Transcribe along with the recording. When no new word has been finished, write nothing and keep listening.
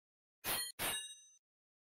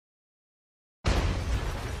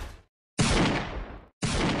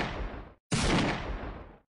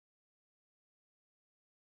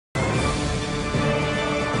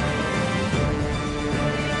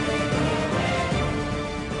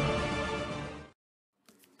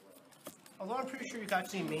Although I'm pretty sure you can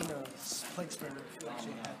actually main a Plague Spreader if you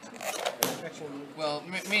actually had to. Well,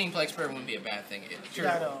 meaning Plague Spreader wouldn't be a bad thing. Sure.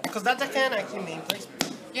 Yeah, I know. Because that deck can actually main Plague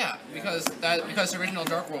Spreader. Yeah, because the original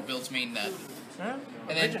Dark World builds main that. Huh?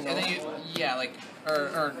 And then you, yeah, like,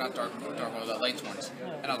 or not Dark World, Lightsworns.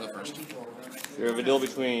 And I'll go first. We have a duel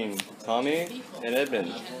between Tommy and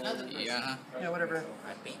Edmond. Yeah. Yeah, whatever.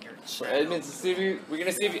 For Edmond, we're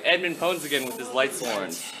gonna see if Edmond pwns again with his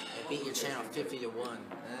Lightsworn. I beat your channel 50 to 1.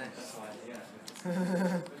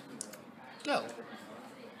 No.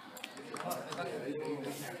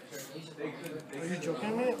 Are you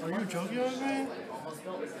joking with me? Are you joking with me?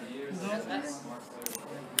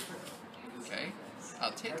 Okay.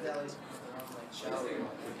 I'll take that.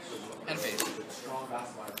 And face.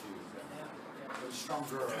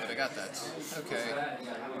 Alright, I got that. Okay.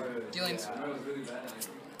 Dealings.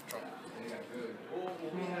 Draw.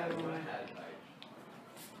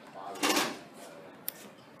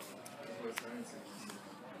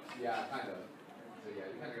 Yeah, kind of. So yeah,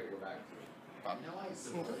 you kind of gotta go back to it. Bob.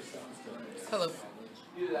 Hello.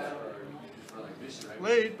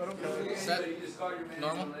 Wait, but okay. Set.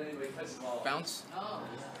 Normal. Bounce.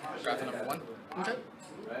 Graph number 1. Okay.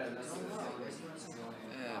 Yeah,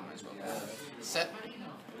 might as well. Set.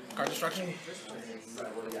 Card destruction.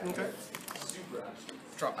 Okay.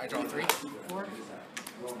 I draw 3. 4.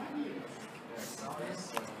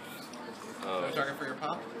 No target for your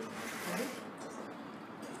pop.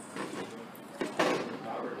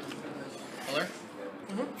 Color?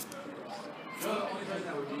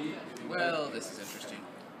 Well, this is interesting.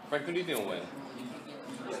 Frank, who do you think will win?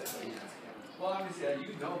 Well, obviously,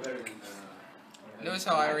 you know better than. Notice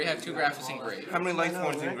how I already have 2 graphics engraved. How many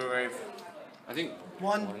Lightsworns engraved? I think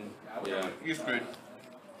 1. yeah. You're screwed.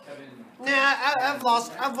 Nah,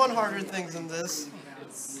 I've won harder things than this.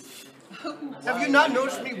 Have you not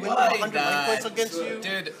noticed me win 100 life points against you?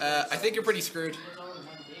 Dude, I think you're pretty screwed.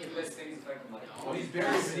 Well, he's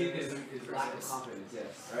very seeing his lack of confidence,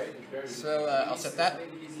 yes, right? So, I'll set that.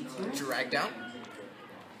 Drag down.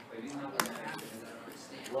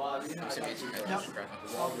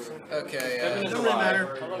 Okay, It doesn't really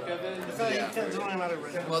matter. yeah. It doesn't really matter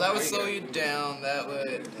right now. Well, that would slow you down. That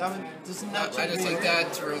would. I just like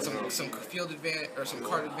that to ruin some field advantage or some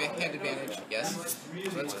card hand advantage. Yes, that's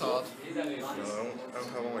what it's called. No, I don't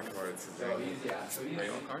have all my cards. Are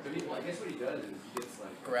you on card?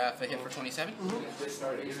 Graph a hit for 27.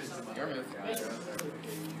 Your move.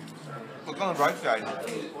 Look on the right side.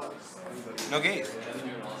 No gate.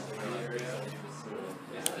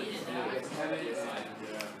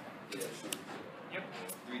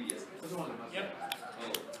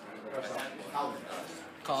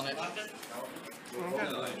 Calling it.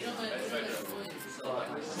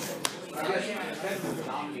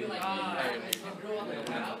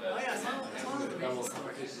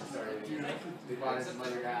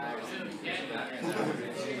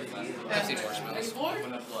 I've seen marshmallows.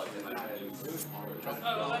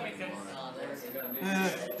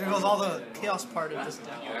 There goes all the chaos part of this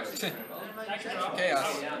deck.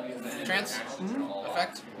 Chaos. Trance.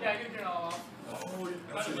 Effect.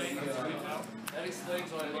 That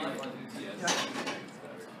explains why I love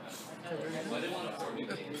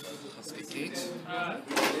Let's get gates. That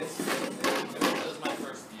was my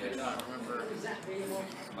first year. I remember.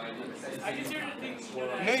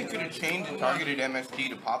 You know you could have changed and targeted MST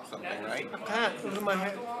to pop something, right? I can't. Look at my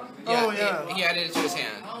hand. Yeah, Oh, yeah. He added it to his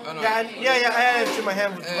hand. Oh, no. Yeah, I added it to my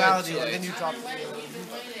hand with duality, and then you dropped it.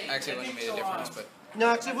 Actually, it wouldn't have made a difference, but. No,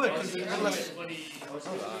 actually it would, because unless...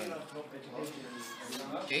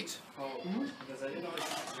 Gate?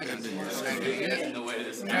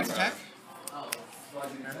 Trance attack?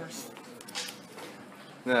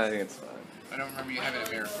 No, I think it's fine. I don't remember you having a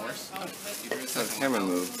mirror force. You drew the It's a second camera one.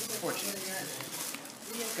 move. Fortune.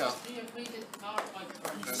 Go.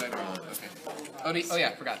 What did I roll? Okay. Oh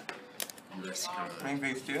yeah, forgot. Main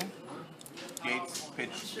phase 2. Gates, pitch,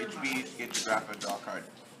 HBs, get to graph a draw card.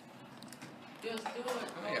 Oh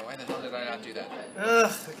yeah, why the hell did I not do that?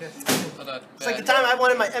 Ugh, okay. Hold on. It's like the time I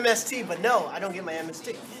wanted my MST, but no, I don't get my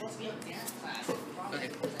MST. Okay.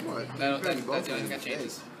 That's the only thing that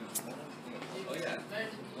changes. Oh yeah.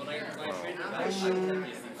 When I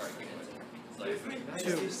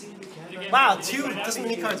 2. Wow, 2? This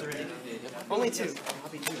many cards already. Only 2.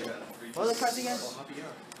 What are the cards again?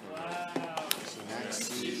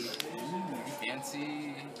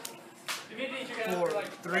 Fancy. 4,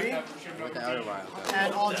 3. With the outer wild.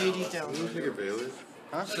 Add all JDs down. Take a Bayless.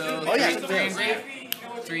 Huh? So Oh, yeah, three engrave,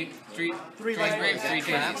 three engrave, three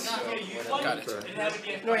JGs. Got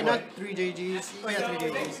it. No, wait, not 3 JGs. Oh, yeah, 3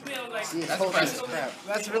 JGs. See, That's impressive. Crap.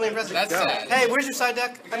 That's really impressive. That's sad. Hey, where's your side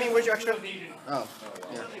deck? I mean, where's your extra? Oh,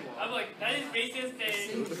 yeah. I'm like, that is racist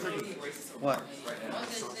and... What?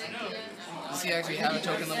 Does he actually have a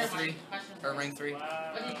token level 3? Or rank 3?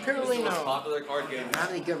 Apparently no. Popular card game. How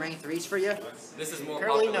many good rank 3s for you? This is more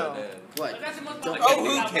Apparently popular no. than... What? Oh,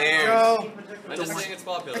 who cares? Bro. I'm just saying it's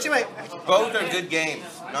popular. Actually, wait. Both are good games.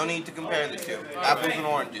 No need to compare the two. Apples and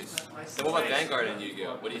oranges. So what about Vanguard and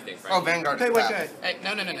Yu-Gi-Oh? What do you think, Frank? Oh, Vanguard is Okay, wait, crap. wait. Hey,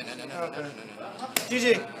 no.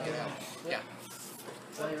 GG. Yeah.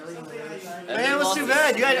 Man, that was too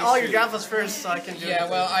bad. You had all your Grappas first, so I can do it. Yeah,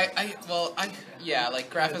 well, yeah, like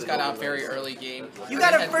Grappa's got out very early game. You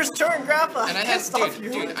got a first turn Grappa. And I had, Stop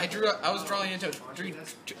you. dude, I was drawing into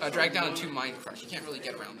drag down 2 Mind Crush. You can't really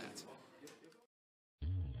get around that.